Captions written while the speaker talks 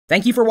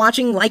Thank you for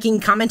watching,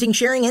 liking, commenting,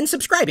 sharing, and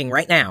subscribing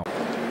right now.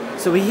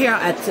 So we're here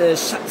at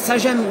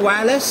Sagem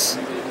Wireless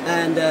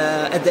and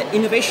at the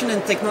Innovation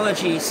and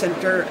Technology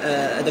Center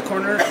at the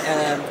corner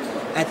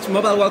at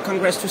Mobile World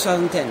Congress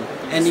 2010.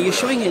 And you're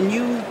showing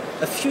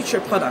a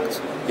future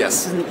product.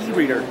 Yes. This is an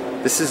e-reader.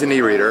 This is an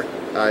e-reader.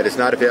 It is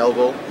not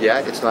available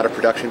yet. It's not a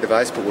production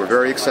device, but we're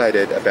very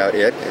excited about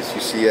it. As you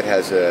see, it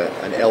has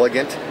an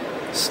elegant,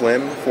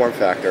 slim form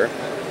factor,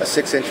 a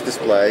 6-inch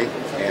display,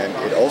 and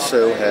it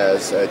also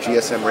has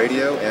GSM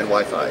radio and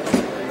Wi-Fi.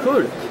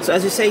 Cool. So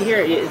as you say here,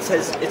 it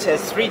says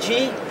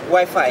 3G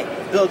Wi-Fi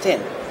built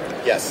in.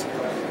 Yes.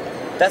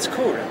 That's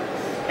cool.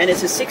 And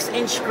it's a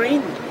 6-inch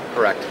screen.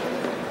 Correct.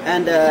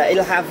 And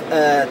it'll have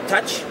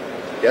touch.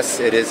 Yes,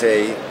 it is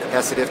a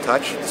capacitive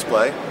touch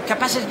display.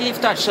 Capacitive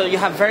touch, so you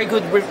have very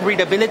good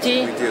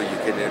readability. We do. You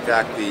can, in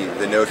fact,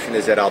 the notion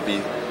is that I'll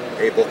be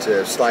able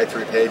to slide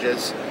through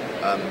pages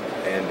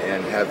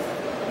and have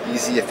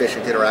easy,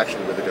 efficient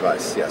interaction with the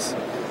device. Yes.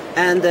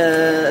 And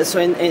so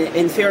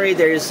in theory,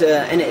 there's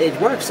and it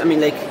works. I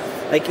mean,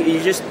 like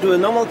you just do a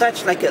normal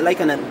touch,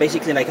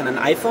 basically like on an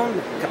iPhone,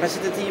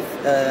 capacitive,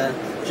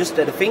 just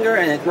the finger,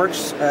 and it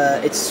works.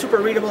 It's super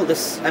readable.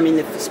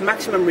 It's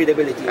maximum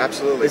readability.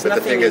 Absolutely. But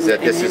the thing is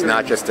that this is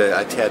not just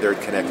a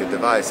tethered, connected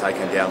device. I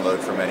can download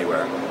from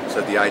anywhere.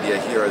 So the idea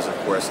here is, of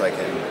course, I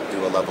can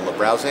do a level of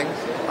browsing.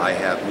 I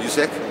have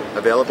music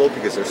available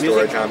because there's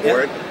storage on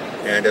board,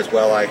 and as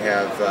well I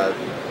have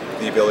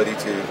the ability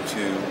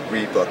to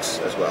read books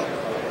as well.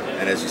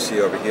 And as you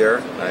see over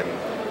here, I'm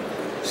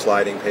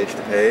sliding page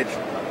to page.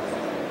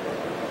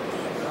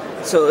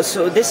 So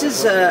this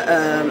is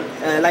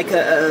like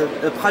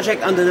a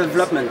project under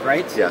development,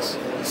 right? Yes.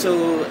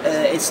 So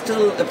it's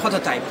still a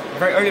prototype,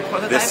 very early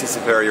prototype? This is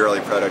a very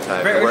early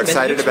prototype. We're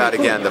excited about,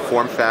 again, the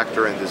form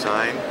factor and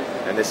design,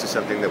 and this is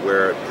something that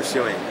we're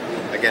pursuing.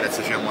 Again, it's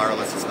Sagem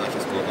Wireless, it's not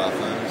just mobile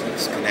phones,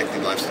 it's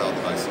connected lifestyle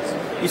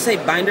devices. You say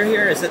binder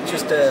here, is that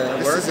just a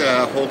word? This is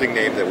a holding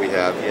name that we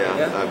have,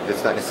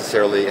 it's not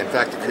necessarily, in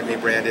fact, it could be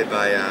branded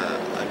by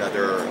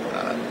another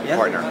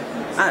partner.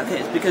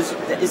 Okay, because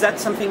is that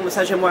something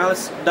Sagem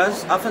Wireless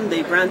does often?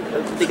 They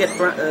get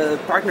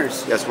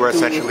partners. Yes, we're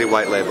essentially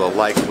white label.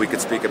 Like we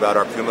could speak about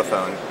our Puma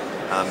phone.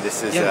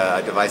 This is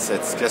a device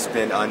that's just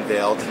been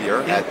unveiled here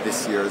at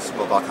this year's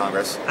Mobile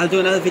Congress. I'll do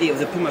another video of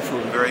the Puma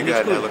phone. Very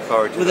good. Cool. I look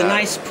forward to with that. With a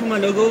nice Puma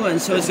logo,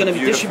 and so it's going to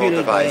be distributed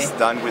device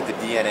done with the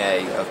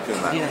DNA of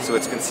Puma. Yeah. So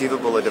it's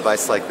conceivable a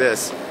device like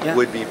this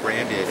would be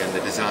branded, and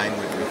the design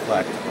would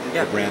reflect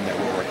the brand that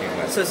we're working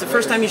with. So it's the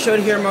first time you showed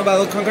it here at Mobile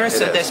World Congress.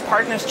 So there's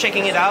partners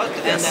checking it out,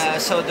 and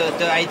so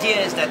the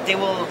idea is that they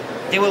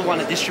will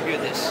want to distribute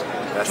this.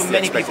 That's the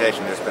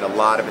expectation. There's been a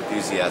lot of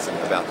enthusiasm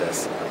about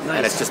this. Nice.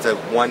 And it's just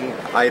one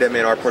item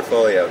in our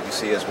portfolio, you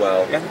see as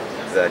well. Yeah.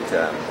 That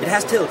it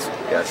has tilt.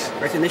 Yes.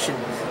 Recognition.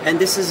 And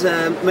this is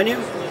menu?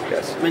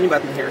 Yes. Menu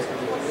button here.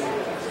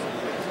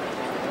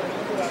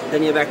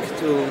 Then you're back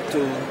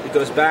it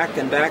goes back,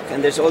 and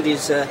there's all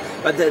these,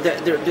 but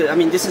I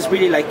mean, this is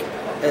really like,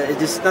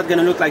 this is not going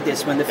to look like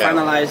this when the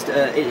finalized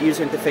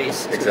user interface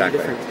is exactly.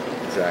 different.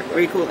 Exactly.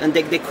 Very cool. And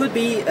there could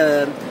be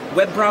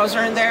web browser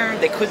in there.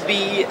 There could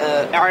be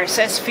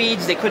RSS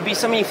feeds. There could be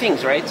so many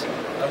things, right?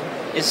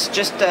 It's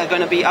just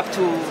going to be up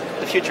to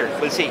the future.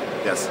 We'll see.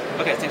 Yes.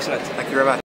 Okay, thanks a lot. Thank you very much.